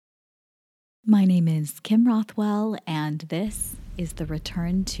My name is Kim Rothwell, and this is the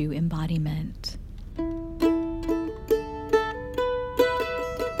Return to Embodiment.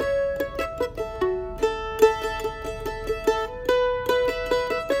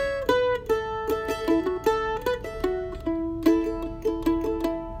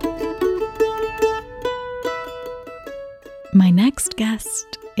 My next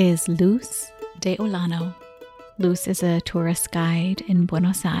guest is Luz de Olano. Luz is a tourist guide in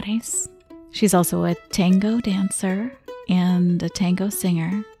Buenos Aires. She's also a tango dancer and a tango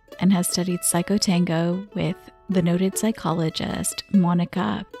singer and has studied psychotango with the noted psychologist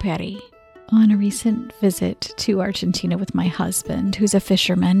Monica Peri. On a recent visit to Argentina with my husband, who's a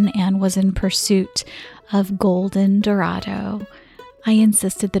fisherman and was in pursuit of golden dorado, I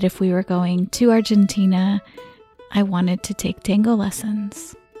insisted that if we were going to Argentina, I wanted to take tango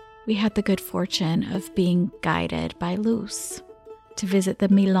lessons. We had the good fortune of being guided by Luz to visit the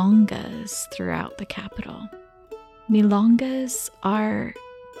milongas throughout the capital. Milongas are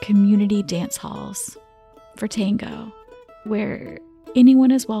community dance halls for tango where anyone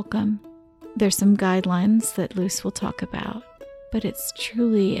is welcome. There's some guidelines that Luz will talk about, but it's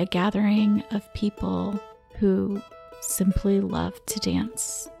truly a gathering of people who simply love to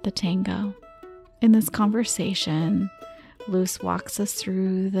dance the tango. In this conversation, Luz walks us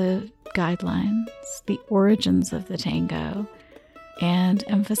through the guidelines, the origins of the tango, and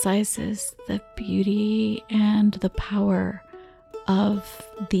emphasizes the beauty and the power of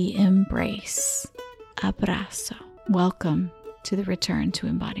the embrace. Abrazo. Welcome to the Return to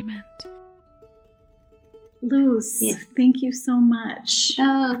Embodiment. Luz, yes. Thank you so much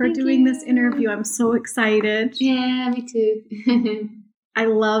for doing this interview. I'm so excited. Yeah, me too. I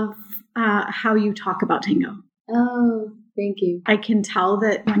love how you talk about tango. Oh, thank you. I can tell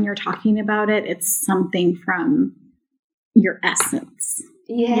that when you're talking about it, it's something from your essence,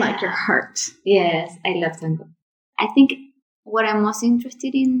 like your heart. Yes, I love tango. I think what I'm most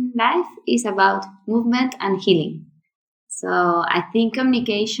interested in life is about movement and healing. So I think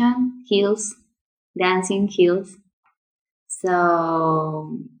communication heals, dancing heals.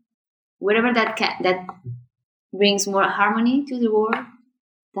 So whatever that brings more harmony to the world,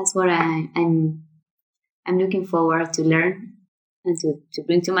 that's what I'm looking forward to learn and to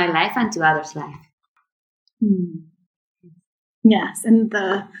bring to my life and to others' life. Mm. Yes, and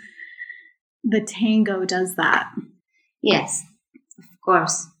the tango does that. Yes, of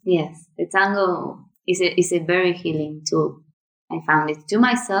course. Yes, the tango is a very healing tool. I found it to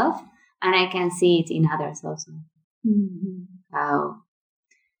myself, and I can see it in others also. Mm-hmm.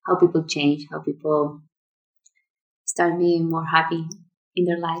 How people change, how people start being more happy in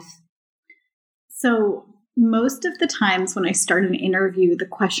their life. So most of the times when I start an interview, the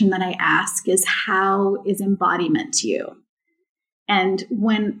question that I ask is, how is embodiment to you? And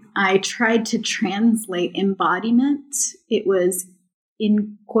when I tried to translate embodiment, it was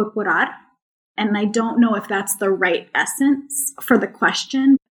incorporar. And I don't know if that's the right essence for the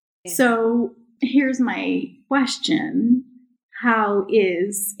question. Yeah. So here's my question. How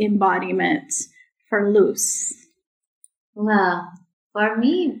is embodiment for Luz? Well, for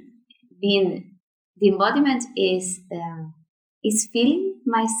me, the embodiment is feeling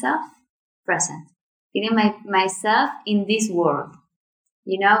myself present, feeling myself in this world.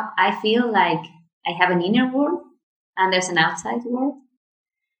 You know, I feel like I have an inner world and there's an outside world.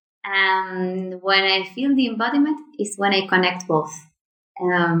 And when I feel the embodiment is when I connect both.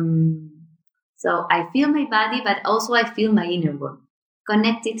 So I feel my body, but also I feel my inner world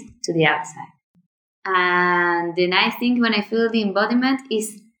connected to the outside. And the nice thing when I feel the embodiment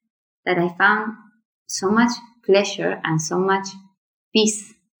is that I found so much pleasure and so much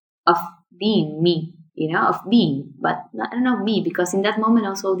peace of being me, you know, of being, but not me, because in that moment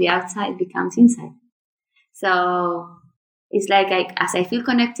also the outside becomes inside. So it's like as I feel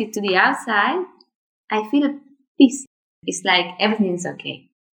connected to the outside, I feel peace. It's like everything's okay.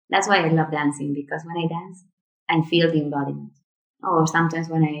 That's why I love dancing, because when I dance, I feel the embodiment. Or sometimes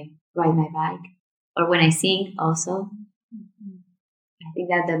when I ride my bike, or when I sing also. I think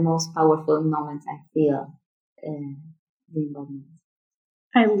that the most powerful moments I feel the embodiment.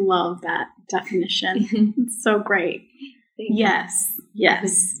 I love that definition. It's so great. Yes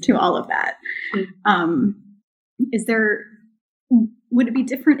to all of that. Would it be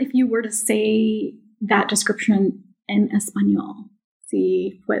different if you were to say that description en español?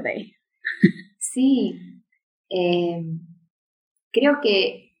 Si puede. Sí. Creo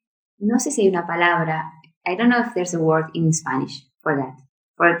que, no sé si hay una palabra, I don't know if there's a word in Spanish for that.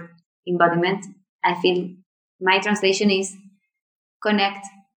 For embodiment, I feel my translation is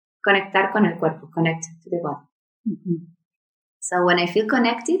conectar con el cuerpo, connect to the body. Mm-hmm. So when I feel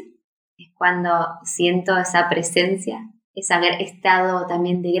connected, es cuando siento esa presencia, es haber estado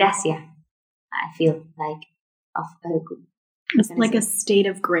también de gracia. I feel like it's like a state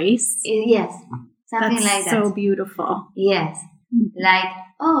of grace. Yes, something That's like that. So beautiful. Yes, like,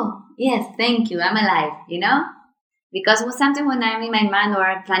 oh yes, thank you, I'm alive. Because it was something when I'm in my mind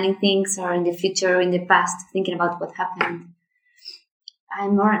or planning things or in the future or in the past, thinking about what happened.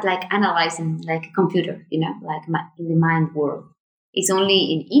 I'm more like analyzing like a computer, like in the mind world. It's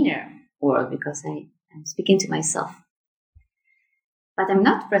only in inner world because I'm speaking to myself. But I'm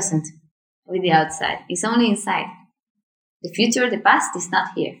not present with the outside. It's only inside. The future, the past is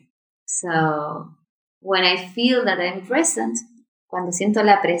not here. So when I feel that I'm present, cuando siento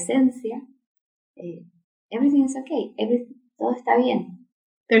la presencia, everything is okay. Todo está bien.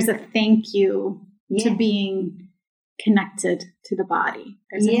 There's a thank you to being connected to the body.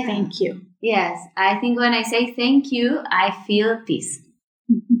 There's a thank you. Yes. I think when I say thank you, I feel peace.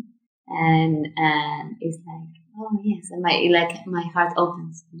 And it's like, oh yes, and my heart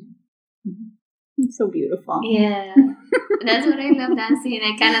opens. It's so beautiful. Yeah. That's what I love dancing.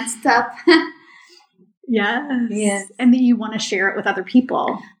 I cannot stop. Yes. And then you want to share it with other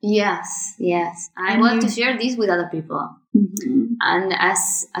people. Yes. I want to share this with other people. Mm-hmm. And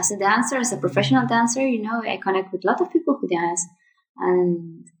as a dancer, as a professional dancer, I connect with a lot of people who dance.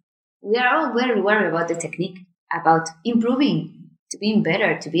 And we are all very worried about the technique, about improving, to being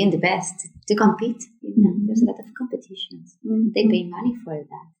better, to being the best, to compete. There's a lot of competitions. Mm-hmm. They pay money for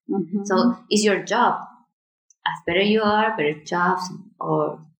that. Mm-hmm. So it's your job. As better you are, better jobs,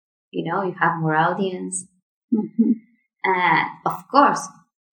 or you have more audience. Mm-hmm. And of course,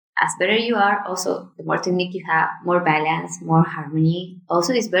 as better you are, also the more technique you have, more balance, more harmony.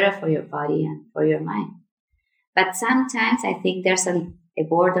 Also, it's better for your body and for your mind. But sometimes I think there's a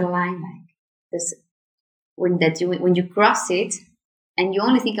borderline, like this, when you cross it, and you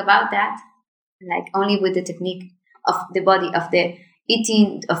only think about that, like only with the technique of the body, of the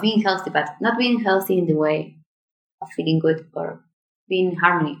eating, of being healthy, but not being healthy in the way of feeling good or being in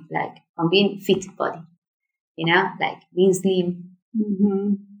harmony, like on being fit body, like being slim.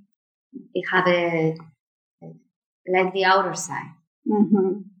 Mm-hmm. You have like the outer side,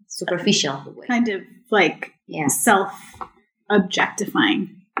 superficial way. Kind of like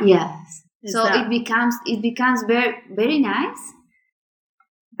self-objectifying. Yes. It becomes very, very nice,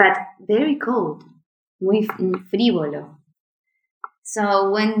 but very cold, muy frívolo.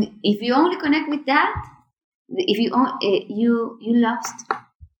 So if you only connect with that, if you lost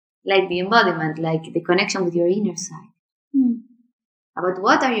like the embodiment, like the connection with your inner side. About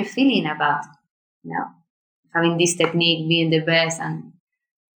what are you feeling about, having this technique, being the best, and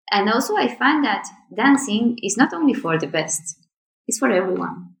also I find that dancing is not only for the best, it's for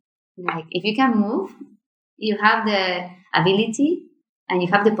everyone. Like if you can move, you have the ability and you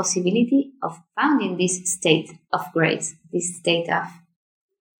have the possibility of finding this state of grace, this state of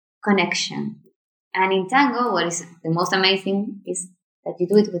connection. And in tango, what is the most amazing is that you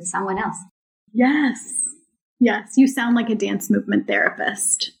do it with someone else. Yes. You sound like a dance movement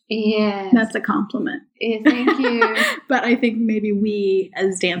therapist. Yes. That's a compliment. Thank you. But I think maybe we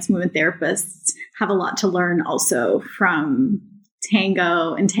as dance movement therapists have a lot to learn also from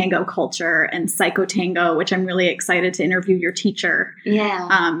tango and tango culture and psychotango, which I'm really excited to interview your teacher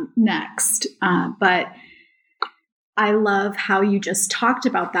next. But I love how you just talked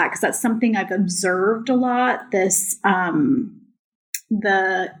about that, because that's something I've observed a lot, this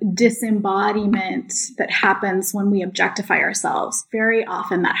the disembodiment that happens when we objectify ourselves. Very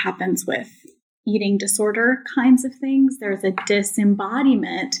often that happens with eating disorder kinds of things. There's a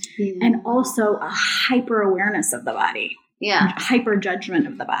disembodiment and also a hyper awareness of the body. Yeah. Hyper judgment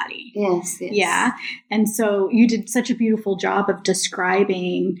of the body. Yes. Yeah. And so you did such a beautiful job of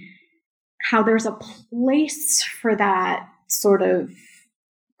describing how there's a place for that sort of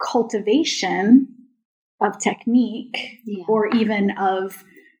cultivation of technique or even of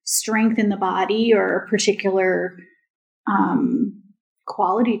strength in the body or a particular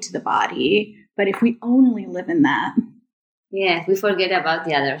quality to the body. But if we only live in that. Yeah, we forget about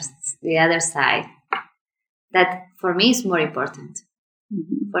the other side. That for me is more important.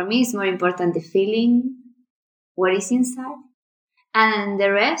 Mm-hmm. For me, it's more important the feeling, what is inside. And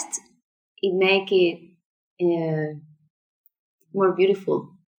the rest, it make it more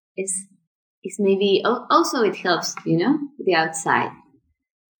beautiful. It's maybe also it helps, the outside.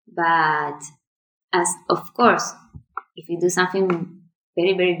 But as of course, if you do something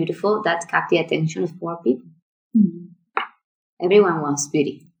very, very beautiful, that captures the attention of more people. Mm-hmm. Everyone wants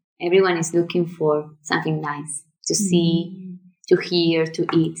beauty. Everyone is looking for something nice to see, to hear, to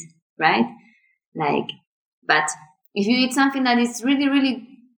eat, right? But if you eat something that is really, really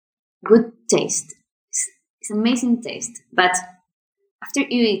good taste. It's amazing taste. But after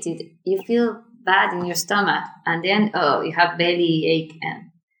you eat it, you feel bad in your stomach, and then you have belly ache,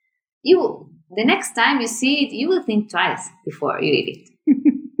 and the next time you see it, you will think twice before you eat it,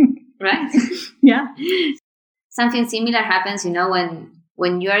 right? Yeah. Something similar happens,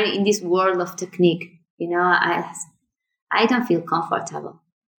 when you are in this world of technique. I don't feel comfortable.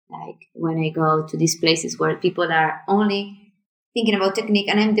 Like when I go to these places where people are only thinking about technique,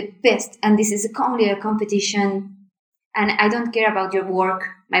 and I'm the best, and this is only a competition, and I don't care about your work.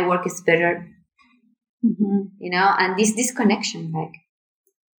 My work is better. And this connection, like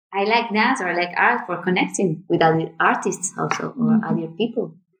I like dance or I like art for connecting with other artists also, or other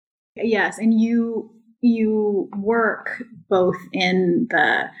people. Yes, and you work both in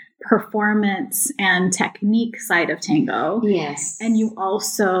the performance and technique side of tango. Yes. And you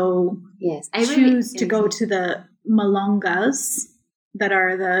also choose to go to the milongas that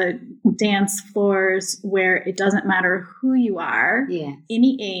are the dance floors where it doesn't matter who you are,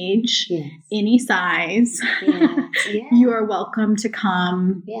 any age, any size. You are welcome to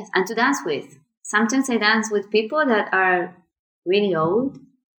come. Yes, and to dance with. Sometimes I dance with people that are really old,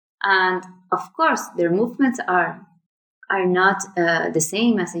 and of course their movements are not the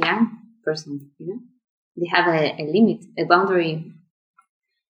same as a young person. They have a limit, a boundary.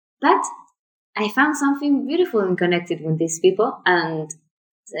 But I found something beautiful and connected with these people, and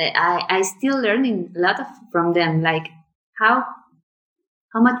I still learning a lot from them, like how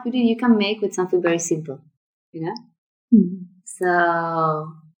much beauty you can make with something very simple,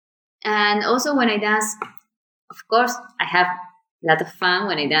 So, and also when I dance, of course, I have a lot of fun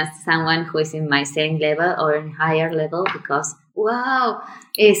when I dance to someone who is in my same level or in higher level, because wow,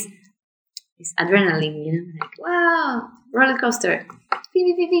 it's adrenaline, like wow, roller coaster,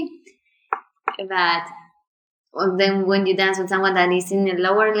 But then when you dance with someone that is in a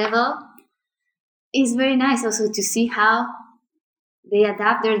lower level, it's very nice also to see how they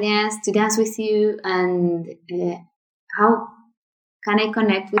adapt their dance to dance with you, and how can I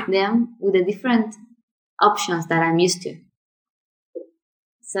connect with them with the different options that I'm used to.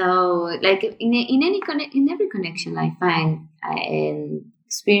 So, like in every connection, I find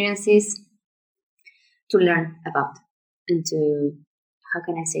experiences to learn about, and to, how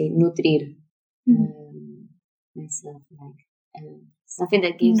can I say, nutrir myself, like something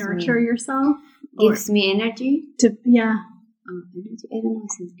that gives nurture yourself, gives me energy. Energy. I don't know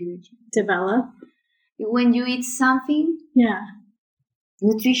if it's energy. Develop. When you eat something,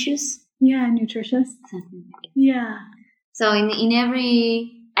 nutritious. Nutritious. Something like that. Yeah. So in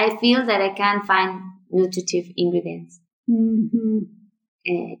every, I feel that I can find nutritive ingredients in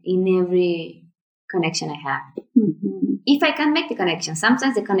every connection I have. If I can make the connection,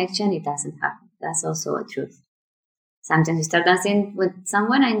 sometimes the connection, it doesn't happen. That's also a truth. Sometimes you start dancing with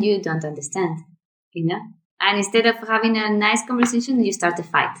someone and you don't understand, and instead of having a nice conversation, you start a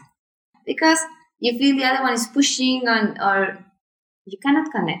fight because you feel the other one is pushing on, or you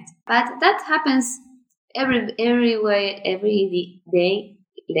cannot connect. But that happens every day,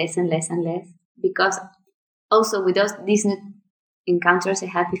 less and less and less, because also with these encounters I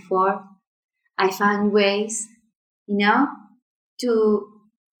had before, I found ways, to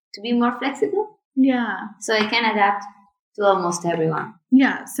be more flexible. Yeah. So I can adapt to almost everyone.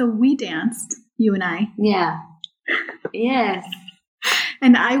 Yeah. So we danced, you and I. Yeah. Yes.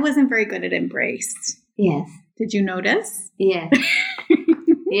 And I wasn't very good at embrace. Yes. Did you notice? Yes.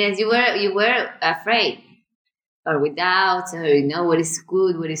 Yes, you were afraid, or without, or what is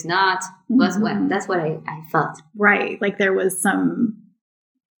good, what is not. That's what I felt. Right. Like there was some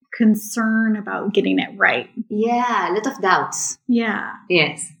concern about getting it right. Yeah, a lot of doubts. Yeah.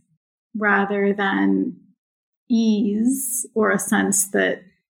 Yes. Rather than ease, or a sense that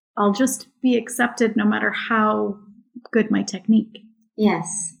I'll just be accepted no matter how good my technique.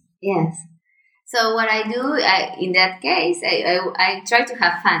 Yes. Yes. So what I do in that case, I try to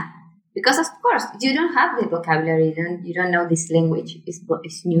have fun, because of course you don't have the vocabulary, you don't know this language.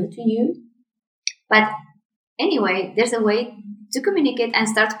 It's new to you, but anyway, there's a way to communicate and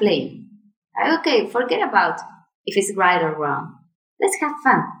start playing. Okay, forget about if it's right or wrong. Let's have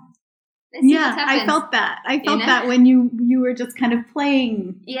fun. Let's see what happens. I felt that. That when you were just kind of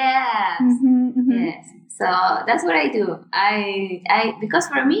playing. Yes. Yes. So that's what I do. I because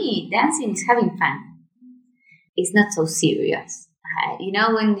for me, dancing is having fun. It's not so serious.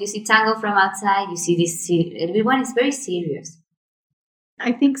 When you see tango from outside, you see this. Everyone is very serious.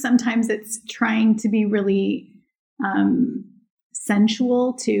 I think sometimes it's trying to be really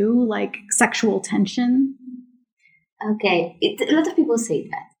sensual too, like sexual tension. Okay, a lot of people say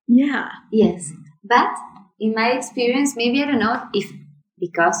that. Yeah. Yes, but in my experience, maybe I don't know if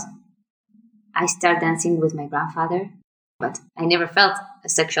because I started dancing with my grandfather, but I never felt a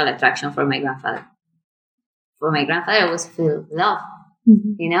sexual attraction for my grandfather. For my grandfather, I always feel love,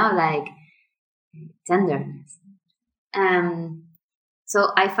 like tenderness.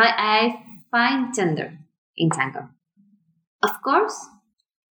 So I find tender in tango. Of course,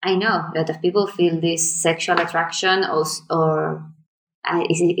 I know a lot of people feel this sexual attraction, or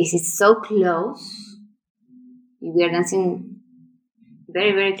is it so close? We are dancing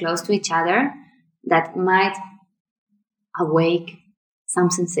very, very close to each other that might awake some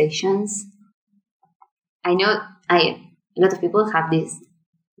sensations. I know a lot of people have this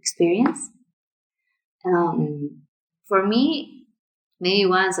experience. For me, maybe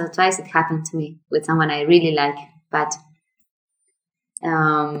once or twice it happened to me with someone I really like, but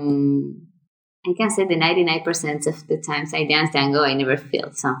I can say the 99% of the times I dance tango, I never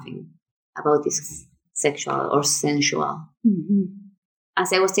feel something about this sexual or sensual. Mm-hmm.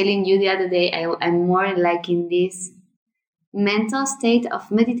 As I was telling you the other day, I'm more like in this mental state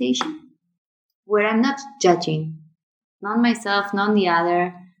of meditation where I'm not judging, not myself, not the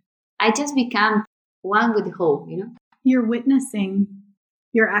other. I just become one with the whole, You're witnessing.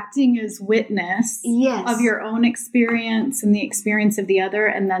 You're acting as witness of your own experience and the experience of the other,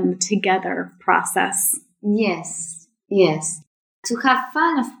 and then the together process. Yes. To have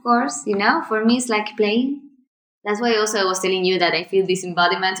fun, of course, for me it's like playing. That's why also I was telling you that I feel this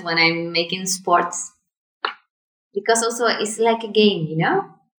embodiment when I'm making sports. Because also it's like a game,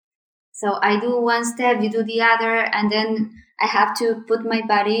 So I do one step, you do the other, and then I have to put my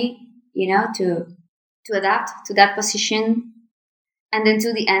body, to adapt to that position. And then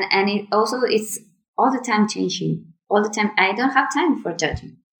to the end, and it's all the time changing. All the time. I don't have time for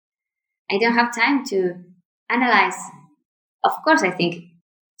judging. I don't have time to analyze. Of course, I think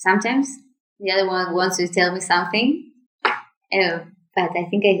sometimes the other one wants to tell me something, but I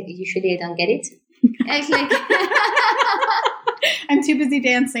think usually I don't get it. It's like I'm too busy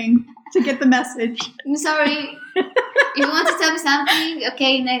dancing to get the message. I'm sorry. If you want to tell me something,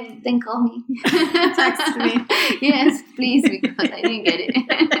 okay, then call me. Text me. Yes, please, because I didn't get it.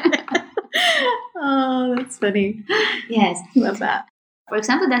 Oh, that's funny. Yes. Love that. For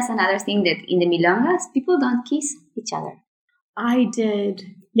example, that's another thing that in the milongas, people don't kiss each other. I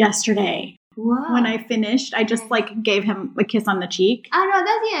did yesterday. Wow. When I finished, I just gave him a kiss on the cheek. Oh, no,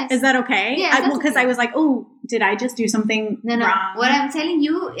 that's yes. Is that okay? Yeah, because I was like, oh, did I just do something wrong? What I'm telling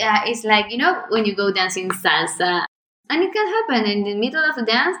you is like, when you go dancing salsa, and it can happen in the middle of the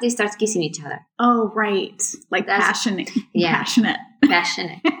dance, they start kissing each other. Oh, right. Like passionate. Yeah.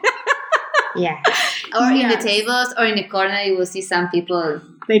 Passionate. Yeah. Or in the tables or in the corner, you will see some people.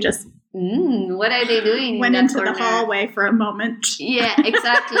 They just... what are they doing? Went into the hallway for a moment. Yeah,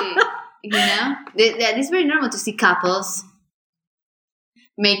 exactly. It's very normal to see couples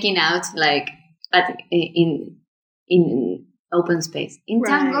making out in open space. In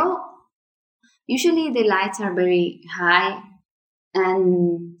tango, usually the lights are very high,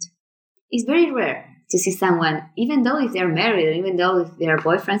 and it's very rare to see someone, even though if they're married, or even though if they're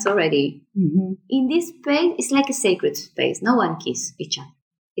boyfriends already, in this space, it's like a sacred space. No one kisses each other.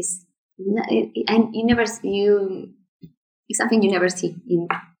 It's something you never see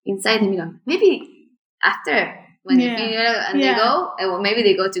inside the milonga. Maybe after when they finish and they go, or maybe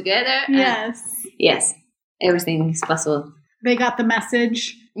they go together. Yes, everything is possible. They got the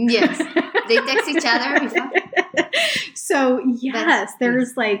message. Yes, they text each other before. So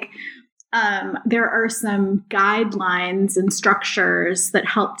there's there are some guidelines and structures that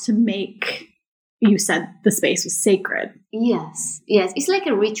help to make. You said the space was sacred. Yes, it's like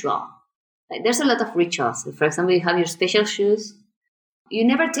a ritual. There's a lot of rituals. For example, you have your special shoes. You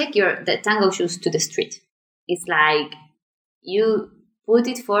never take the tango shoes to the street. It's like you put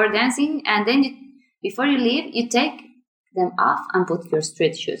it for dancing, and then before you leave, you take them off and put your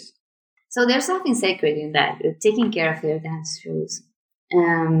street shoes. So there's something sacred in that. You're taking care of your dance shoes.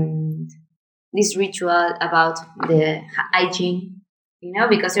 And this ritual about the hygiene,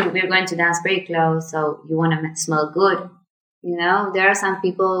 because we're going to dance very close, so you want to smell good. There are some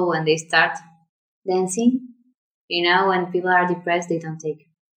people when they start dancing, when people are depressed, they don't take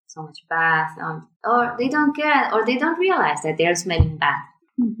so much bath, or they don't care, or they don't realize that they're smelling bad.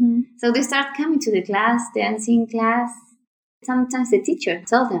 Mm-hmm. So they start coming to the dancing class. Sometimes the teacher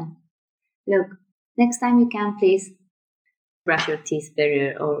tells them, look, next time you can, please brush your teeth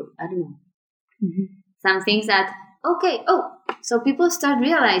better, or I don't know. Mm-hmm. Some things that, so people start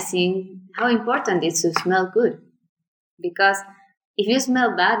realizing how important it is to smell good. Because if you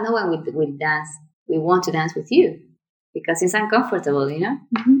smell bad, no one will dance. We want to dance with you because it's uncomfortable,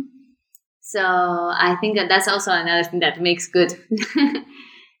 Mm-hmm. So I think that's also another thing that makes good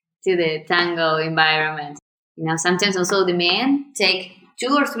to the tango environment. Sometimes also the men take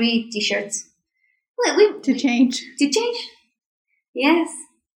 2 or 3 t-shirts to change. Yes.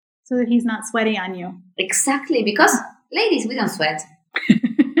 So that he's not sweaty on you. Exactly, because ladies, we don't sweat.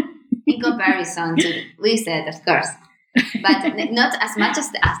 In comparison to, we said, of course. But not as much as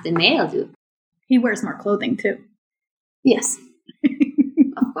the male do. He wears more clothing too. Yes.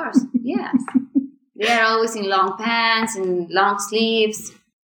 Of course, yes. They are always in long pants and long sleeves.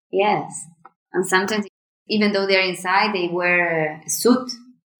 Yes. And sometimes, even though they're inside, they wear a suit.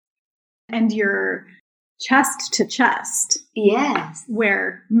 And you're chest to chest. Yes.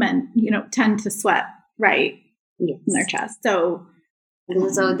 Where men, tend to sweat, right? Yes. In their chest. So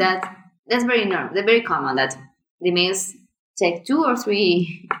that's very normal. They're very common that the males take 2 or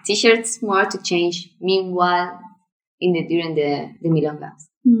 3 t-shirts more to change. Meanwhile, during the milongas.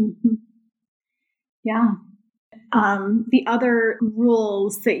 Mm-hmm. Yeah. The other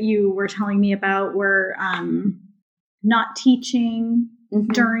rules that you were telling me about were not teaching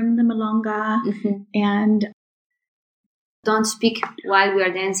during the milonga and don't speak while we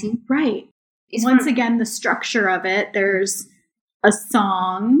are dancing. Right. Once again, the structure of it, there's a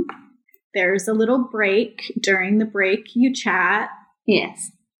song, there's a little break. During the break, you chat.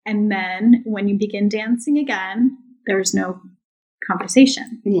 Yes. And then when you begin dancing again, there's no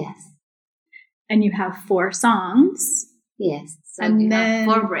conversation. Yes. And you have 4 songs. Yes. So and you then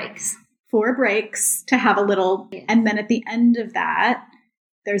have 4 breaks. 4 breaks to have a little. Yes. And then at the end of that,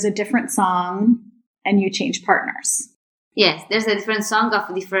 there's a different song and you change partners. Yes, there's a different song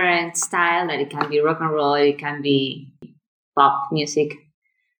of different style. That it can be rock and roll, it can be pop music,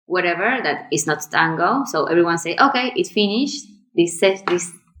 whatever. That is not tango. So everyone say, okay, it's finished. This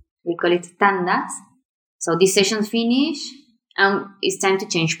we call it tandas. So this session finished, and it's time to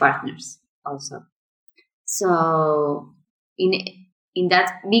change partners also. So in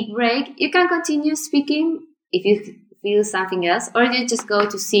that big break, you can continue speaking if you feel something else, or you just go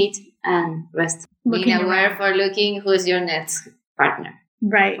to sit and rest. Being aware for looking who's your next partner.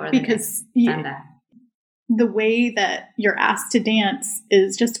 Right, because the way that you're asked to dance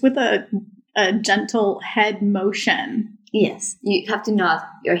is just with a gentle head motion. Yes, you have to nod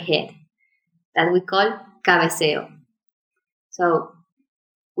your head. That we call cabeceo. So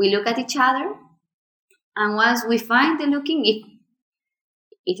we look at each other, and once we find the looking,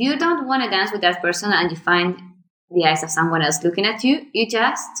 if you don't want to dance with that person and you find the eyes of someone else looking at you, you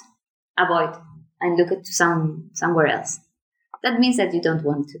just avoid and look at somewhere else. That means that you don't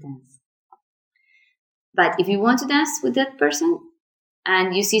want to dance. But if you want to dance with that person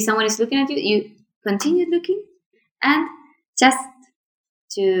and you see someone is looking at you, you continue looking, and just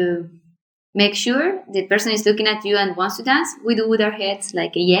to make sure the person is looking at you and wants to dance, we do with our heads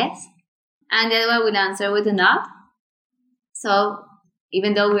like a yes, and the other one will answer with a nod. So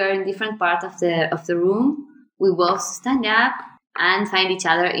even though we are in different parts of the room, we both stand up and find each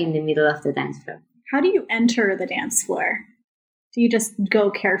other in the middle of the dance floor. How do you enter the dance floor? Do you just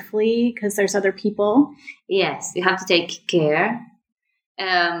go carefully because there's other people? Yes, you have to take care.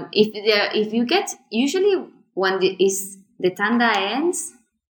 If you get, usually when the tanda ends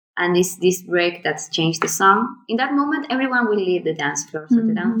and this break that's changed the song, in that moment everyone will leave the dance floor, so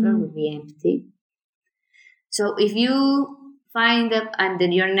the dance floor will be empty. So if you find and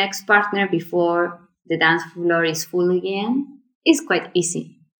then your next partner before the dance floor is full again, it's quite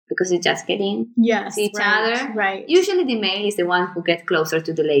easy. Because you just get in, see each other. Right. Usually the male is the one who gets closer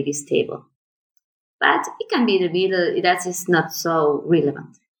to the ladies' table. But it can be the middle, that is not so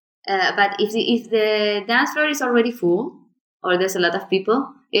relevant. But if the dance floor is already full, or there's a lot of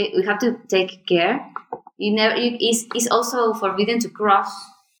people, we have to take care. It's also forbidden to cross.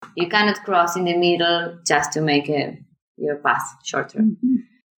 You cannot cross in the middle just to make your path shorter. Mm-hmm.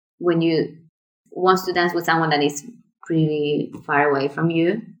 When you want to dance with someone that is pretty far away from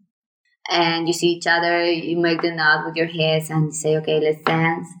you, and you see each other, you make the nod with your heads and say, okay, let's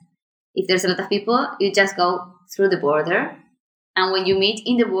dance. If there's a lot of people, you just go through the border. And when you meet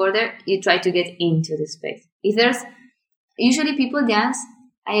in the border, you try to get into the space. If there's, usually people dance,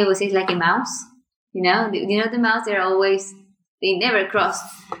 I always say it's like a mouse. The mouse, they never cross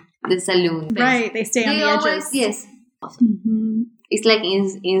the saloon. Right, they stay on the edges. Yes. Mm-hmm. It's like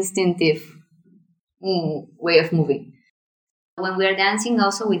instinctive way of moving. When we are dancing,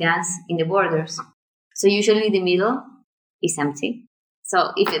 also we dance in the borders. So usually the middle is empty.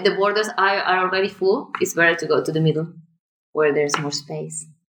 So if the borders are already full, it's better to go to the middle where there's more space.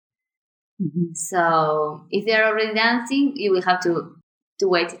 Mm-hmm. So if they're already dancing, you will have to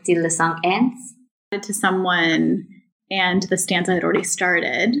wait till the song ends. To someone and the stanza had already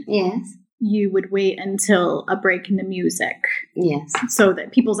started. Yes. you would wait until a break in the music. Yes. So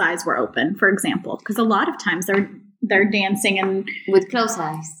that people's eyes were open, for example. Because a lot of times they're dancing and with closed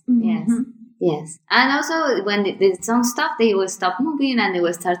eyes. Mhm. Yes. Yes. And also when the song stopped, they will stop moving and they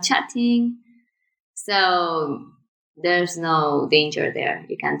will start chatting. So there's no danger there.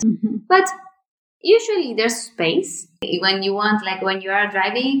 You can't. But usually there's space when you want, like when you are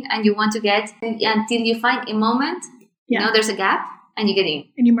driving and you want to get until you find a moment, there's a gap and you get in.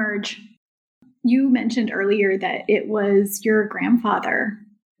 And you merge. You mentioned earlier that it was your grandfather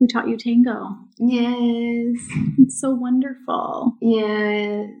who taught you tango. Yes. It's so wonderful.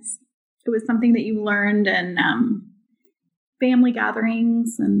 Yes. It was something that you learned in family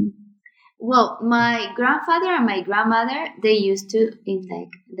gatherings and... Well, my grandfather and my grandmother, they used to,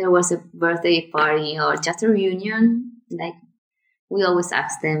 there was a birthday party or just a reunion, we always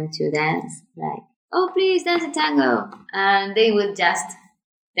asked them to dance, oh, please dance a tango. And they would just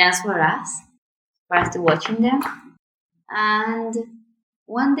dance for us to watching them. And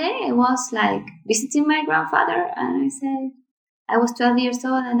one day I was visiting my grandfather and I said, I was 12 years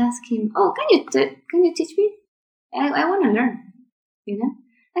old and asked him, oh, can you teach me? I want to learn,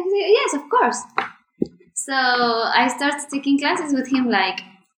 I said, yes, of course. So I started taking classes with him.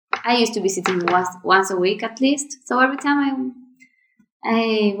 I used to visit him once a week at least. So every time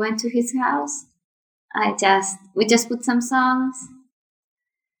I went to his house, we just put some songs.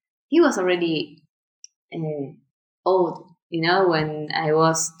 He was already old, when I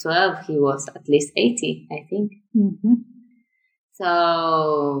was 12, he was at least 80, I think. Mm-hmm.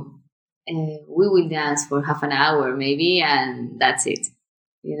 So we will dance for half an hour maybe, and that's it.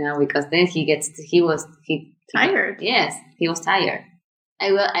 Because then he was tired. Yes, he was tired.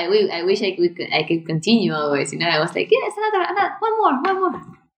 I wish I could continue always. I was like, yes, another, one more.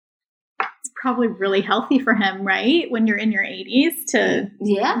 It's probably really healthy for him, right? When you're in your 80s to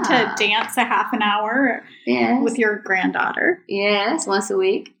dance a half an hour with your granddaughter. Yes, once a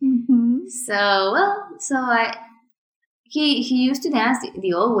week. Mm-hmm. He used to dance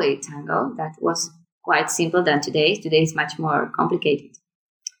the old way tango. That was quite simple than today. Today is much more complicated.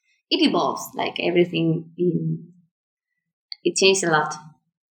 It evolves, everything. It changed a lot.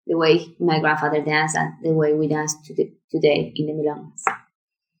 The way my grandfather danced and the way we dance today in the milongas.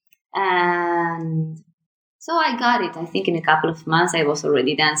 And so I got it. I think in a couple of months I was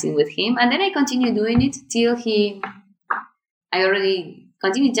already dancing with him. And then I continued doing it till I already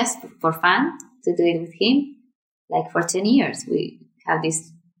continued just for fun to do it with him. For 10 years. We have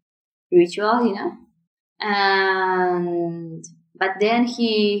this ritual, But then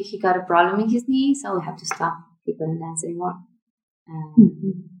he got a problem in his knee, so we have to stop. He couldn't dance anymore.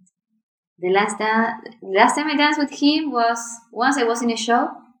 The last time I danced with him was once I was in a show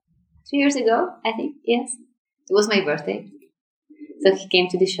 2 years ago, I think. Yes, it was my birthday, so he came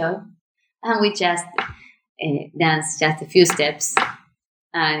to the show, and we just danced just a few steps,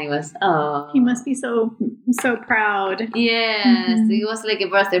 and it was he must be so proud. Yes, He was like a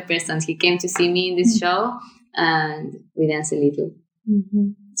birthday present. He came to see me in this show. And we dance a little.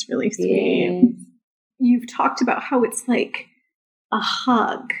 It's really sweet. Yes. You've talked about how it's like a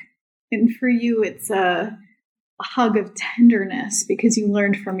hug. And for you, it's a hug of tenderness because you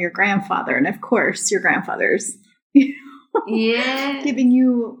learned from your grandfather. And of course, your grandfather's giving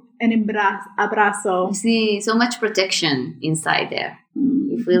you an abrazo. See, so much protection inside there.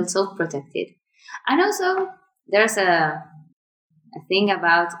 You feel so protected. And also, there's a thing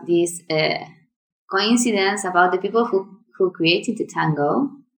about this... coincidence about the people who created the tango.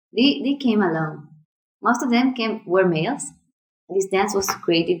 They came alone. Most of them were males. This dance was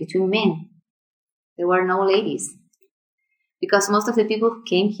created between men. There were no ladies. Because most of the people who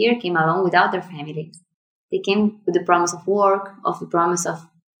came alone without their families. They came with the promise of work, of the promise of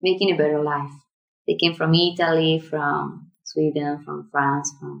making a better life. They came from Italy, from Sweden, from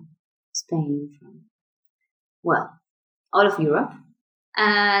France, from Spain, from all of Europe.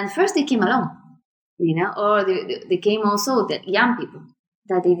 And first they came alone. Or they came also the young people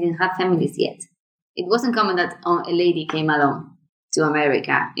that they didn't have families yet. It wasn't common that a lady came alone to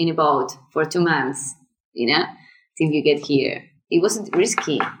America in a boat for 2 months, till you get here. It wasn't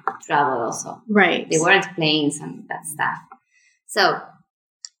risky travel also. Right. There weren't planes and that stuff. So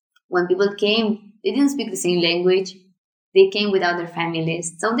when people came, they didn't speak the same language. They came without their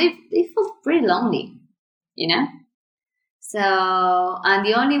families. So they felt pretty lonely, So, and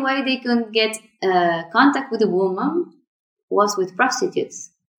the only way they could get contact with a woman was with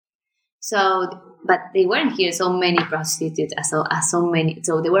prostitutes. So, but they weren't here so many prostitutes as so many.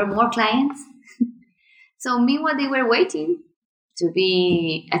 So there were more clients. So meanwhile they were waiting to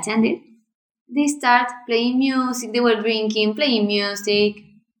be attended, they start playing music. They were drinking, playing music.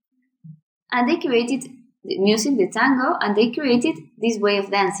 And they created the music, the tango, and they created this way of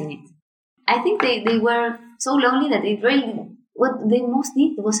dancing it. I think they were so lonely that what they most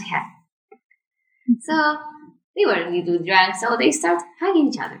needed was a hug. So they were a little drunk, so they start hugging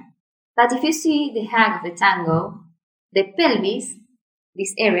each other. But if you see the hug of the tango, the pelvis,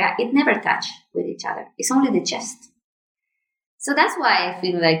 this area, it never touch with each other. It's only the chest. So that's why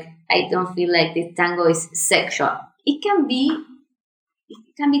I don't feel like the tango is sexual. It can be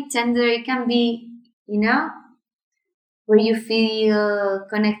tender. It can be, where you feel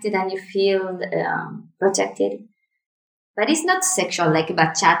connected and you feel protected. But it's not sexual like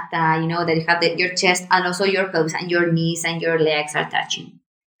bachata, that you have your chest and also your pelvis and your knees and your legs are touching.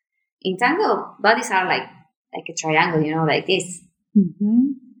 In tango, bodies are like a triangle, like this.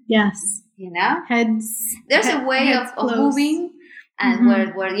 Mm-hmm. Yes. Heads. There's a way of moving, and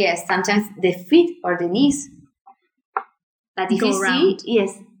where yes, sometimes the feet or the knees. But if you see,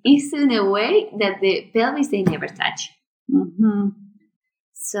 yes, it's in a way that the pelvis they never touch. Mm-hmm.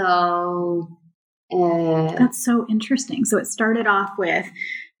 So that's so interesting. So it started off with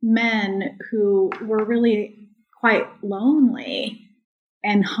men who were really quite lonely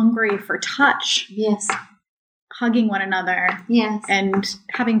and hungry for touch. Yes. Hugging one another. Yes. And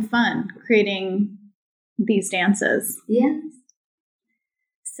having fun creating these dances. Yes.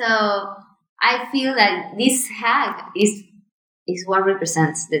 So I feel that this hug is what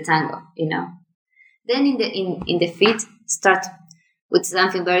represents the tango, Then in the feet start with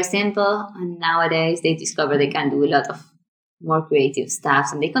something very simple, and nowadays they discover they can do a lot of more creative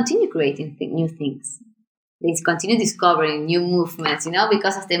stuff, and they continue creating new things. They continue discovering new movements,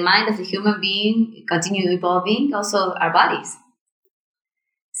 because as the mind of the human being continue evolving, also our bodies.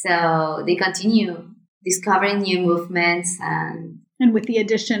 So they continue discovering new movements and with the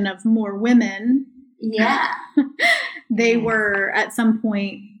addition of more women, they were at some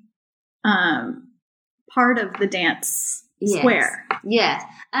point part of the dance square. Yes,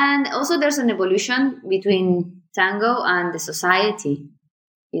 and also there's an evolution between tango and the society,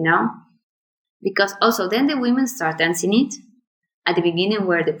 because also then the women start dancing it. At the beginning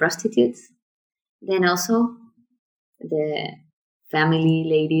were the prostitutes, then also the family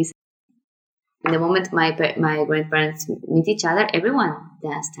ladies. In the moment my grandparents meet each other, everyone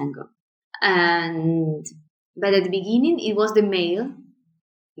danced tango. But at the beginning it was the male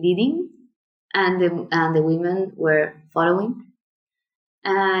leading and the women were following.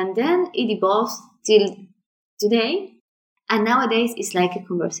 And then it evolves till today, and nowadays it's like a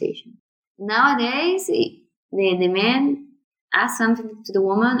conversation. Nowadays the man asks something to the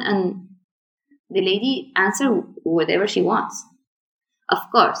woman and the lady answers whatever she wants. Of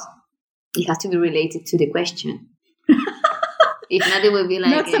course, it has to be related to the question. If not, it will be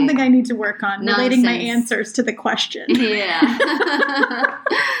like... That's something I need to work on, nonsense. Relating my answers to the question. Yeah.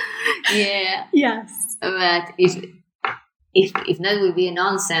 Yeah. Yes. But if not, it will be a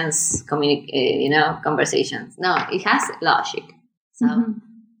nonsense conversations. No, it has logic. So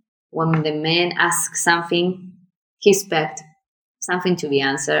when the man asks something, he expects something to be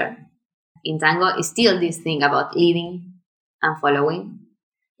answered. In tango, it's still this thing about leading and following.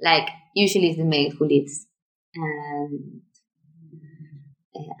 Like, usually it's the male who leads.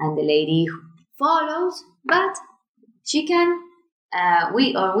 And the lady follows, but she can,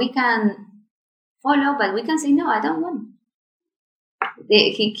 we can follow, but we can say, no, I don't want.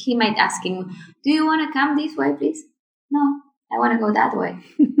 He might ask him, do you want to come this way, please? No, I want to go that way.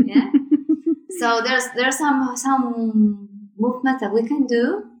 Yeah. So there's some movements that we can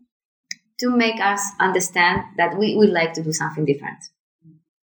do to make us understand that we would like to do something different.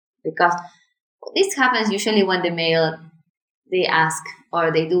 Because this happens usually when the male, they ask or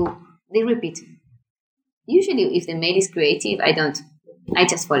they repeat. Usually if the male is creative, I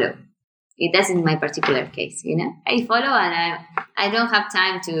just follow. It doesn't in my particular case, I follow and I don't have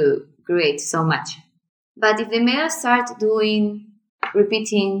time to create so much. But if the male starts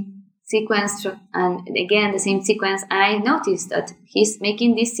repeating sequence and again the same sequence, and I notice that he's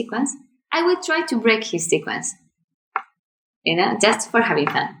making this sequence, I will try to break his sequence, just for having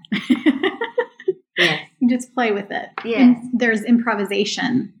fun. Yes. You just play with it. Yes. There's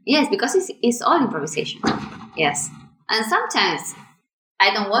improvisation. Yes, because it's all improvisation. Yes. And sometimes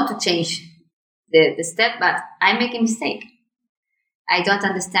I don't want to change the step, but I make a mistake. I don't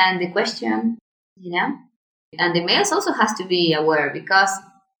understand the question, And the males also has to be aware because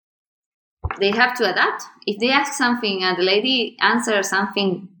they have to adapt. If they ask something and the lady answers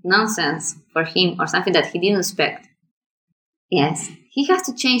something nonsense for him or something that he didn't expect, yes, he has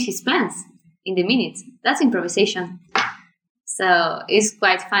to change his plans in the minutes. That's improvisation. So it's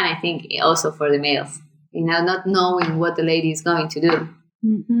quite fun, I think, also for the males, not knowing what the lady is going to do.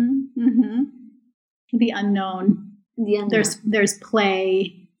 Mm-hmm. Mm-hmm. The unknown. The unknown. There's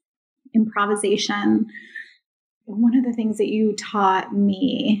play, improvisation. One of the things that you taught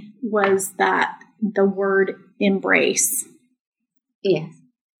me was that the word embrace. Yes.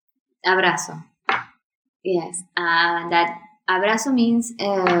 Abrazo. Yes. That abrazo means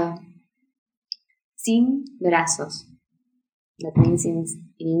sin brazos. That means in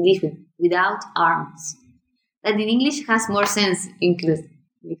English without arms. That in English has more sense included,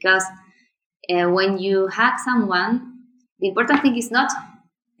 because when you hug someone, the important thing is not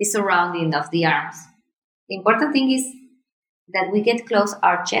the surrounding of the arms. The important thing is that we get close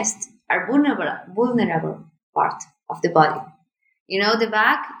our chest, our vulnerable part of the body. The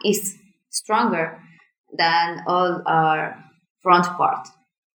back is stronger than all our front part.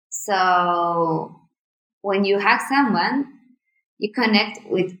 So when you hug someone, you connect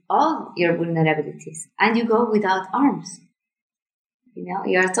with all your vulnerabilities and you go without arms.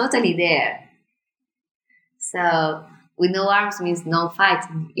 You're totally there. So with no arms means no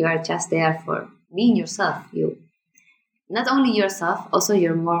fighting. You are just there for being yourself. You, not only yourself, also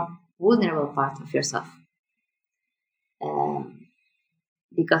your more vulnerable part of yourself.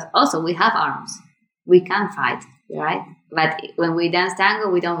 Because also we have arms. We can fight, right? But when we dance tango,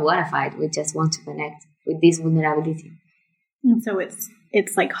 we don't want to fight. We just want to connect with this vulnerability. And so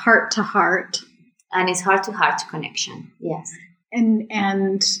it's like heart to heart. And it's heart to heart connection. Yes.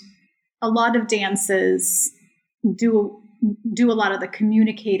 And a lot of dances do a lot of the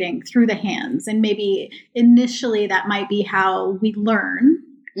communicating through the hands. And maybe initially that might be how we learn.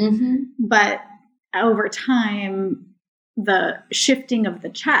 Mm-hmm. But over time, the shifting of the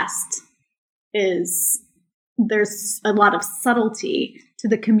chest there's a lot of subtlety to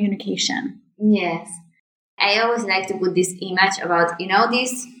the communication. Yes. I always like to put this image about,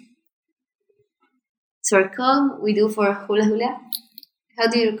 this circle we do for hula hula? How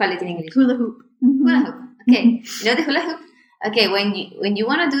do you call it in English? Hula hoop. Mm-hmm. Hula hoop. Okay. The hula hoop? Okay, when you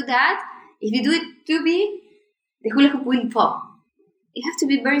want to do that, if you do it too big, the hula hoop will pop. You have to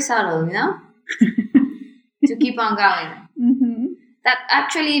be very subtle, to keep on going. Mm-hmm. That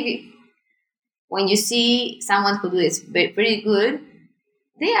actually, when you see someone who does it pretty good,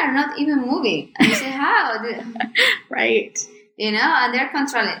 they are not even moving. And you say, how? Right. And they're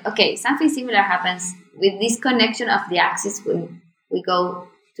controlling. Okay, something similar happens with this connection of the axis when we go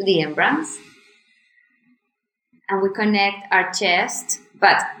to the embrace. And we connect our chest.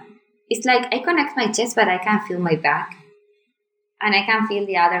 But it's like I connect my chest, but I can't feel my back. And I can feel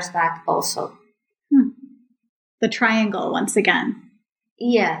the other's back also. The triangle, once again.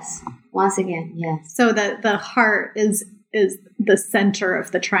 Yes. Once again, yes. So the heart is the center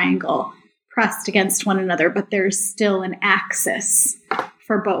of the triangle, pressed against one another, but there's still an axis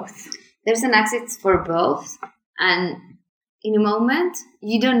for both. There's an axis for both, and in a moment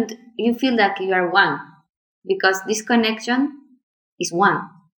you feel like you are one, because this connection is one,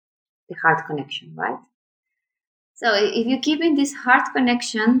 the heart connection, right? So if you keep in this heart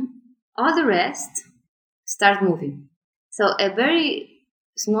connection, all the rest start moving. So a very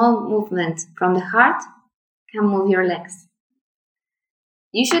small movement from the heart can move your legs.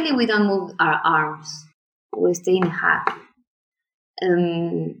 Usually we don't move our arms. We stay in a hug.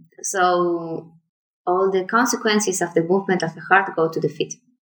 So all the consequences of the movement of the heart go to the feet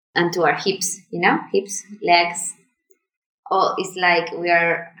and to our hips, hips, legs. Oh, it's like we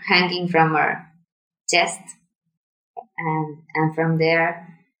are hanging from our chest, and from there,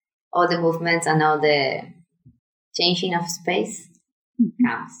 all the movements and all the changing of space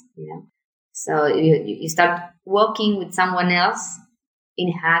comes, So you start walking with someone else in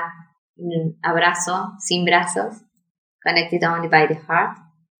a hug, in abrazo, sin brazos, connected only by the heart.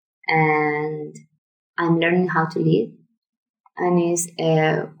 And I'm learning how to live. And it's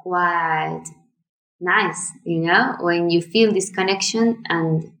quite nice, when you feel this connection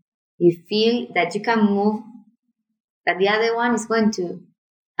and you feel that you can move, that the other one is going to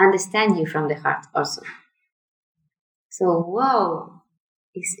understand you from the heart also. So, whoa,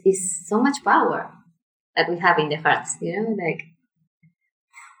 it's so much power that we have in the hearts, like,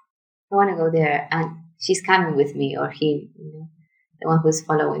 I want to go there and she's coming with me, or he, the one who's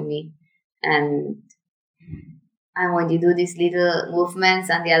following me. And when you do these little movements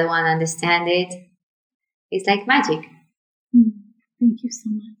and the other one understand it, it's like magic. Thank you so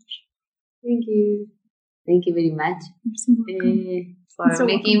much. Thank you. Thank you very much. You're so welcome. For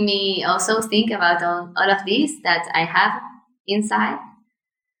making me also think about all of this that I have inside.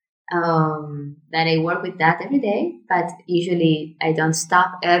 That I work with that every day, but usually I don't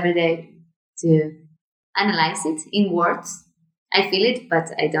stop every day to analyze it in words. I feel it, but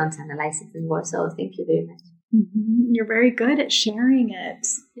I don't analyze it in words. So thank you very much. You're very good at sharing it.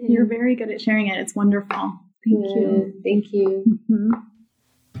 You're very good at sharing it. It's wonderful. Thank you. Thank you.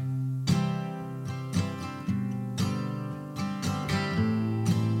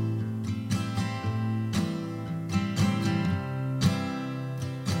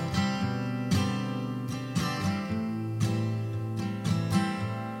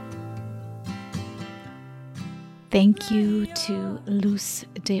 Thank you to Luz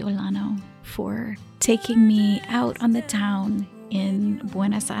de Olano for taking me out on the town in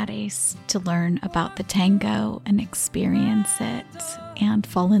Buenos Aires to learn about the tango and experience it and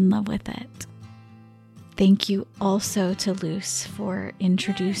fall in love with it. Thank you also to Luz for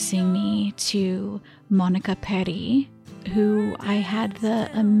introducing me to Monica Peri, who I had the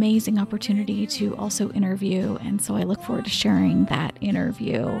amazing opportunity to also interview, and so I look forward to sharing that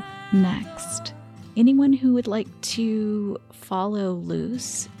interview next. Anyone who would like to follow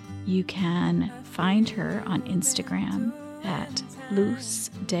Luz, you can find her on Instagram at Luz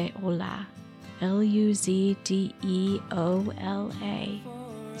de Ola, Luzdeola.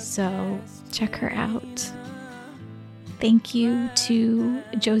 So check her out. Thank you to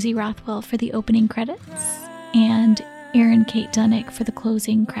Josie Rothwell for the opening credits and Erin Kate Dunnick for the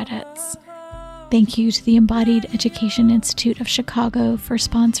closing credits. Thank you to the Embodied Education Institute of Chicago for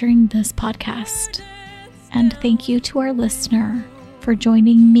sponsoring this podcast. And thank you to our listener for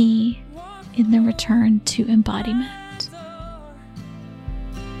joining me in the return to embodiment.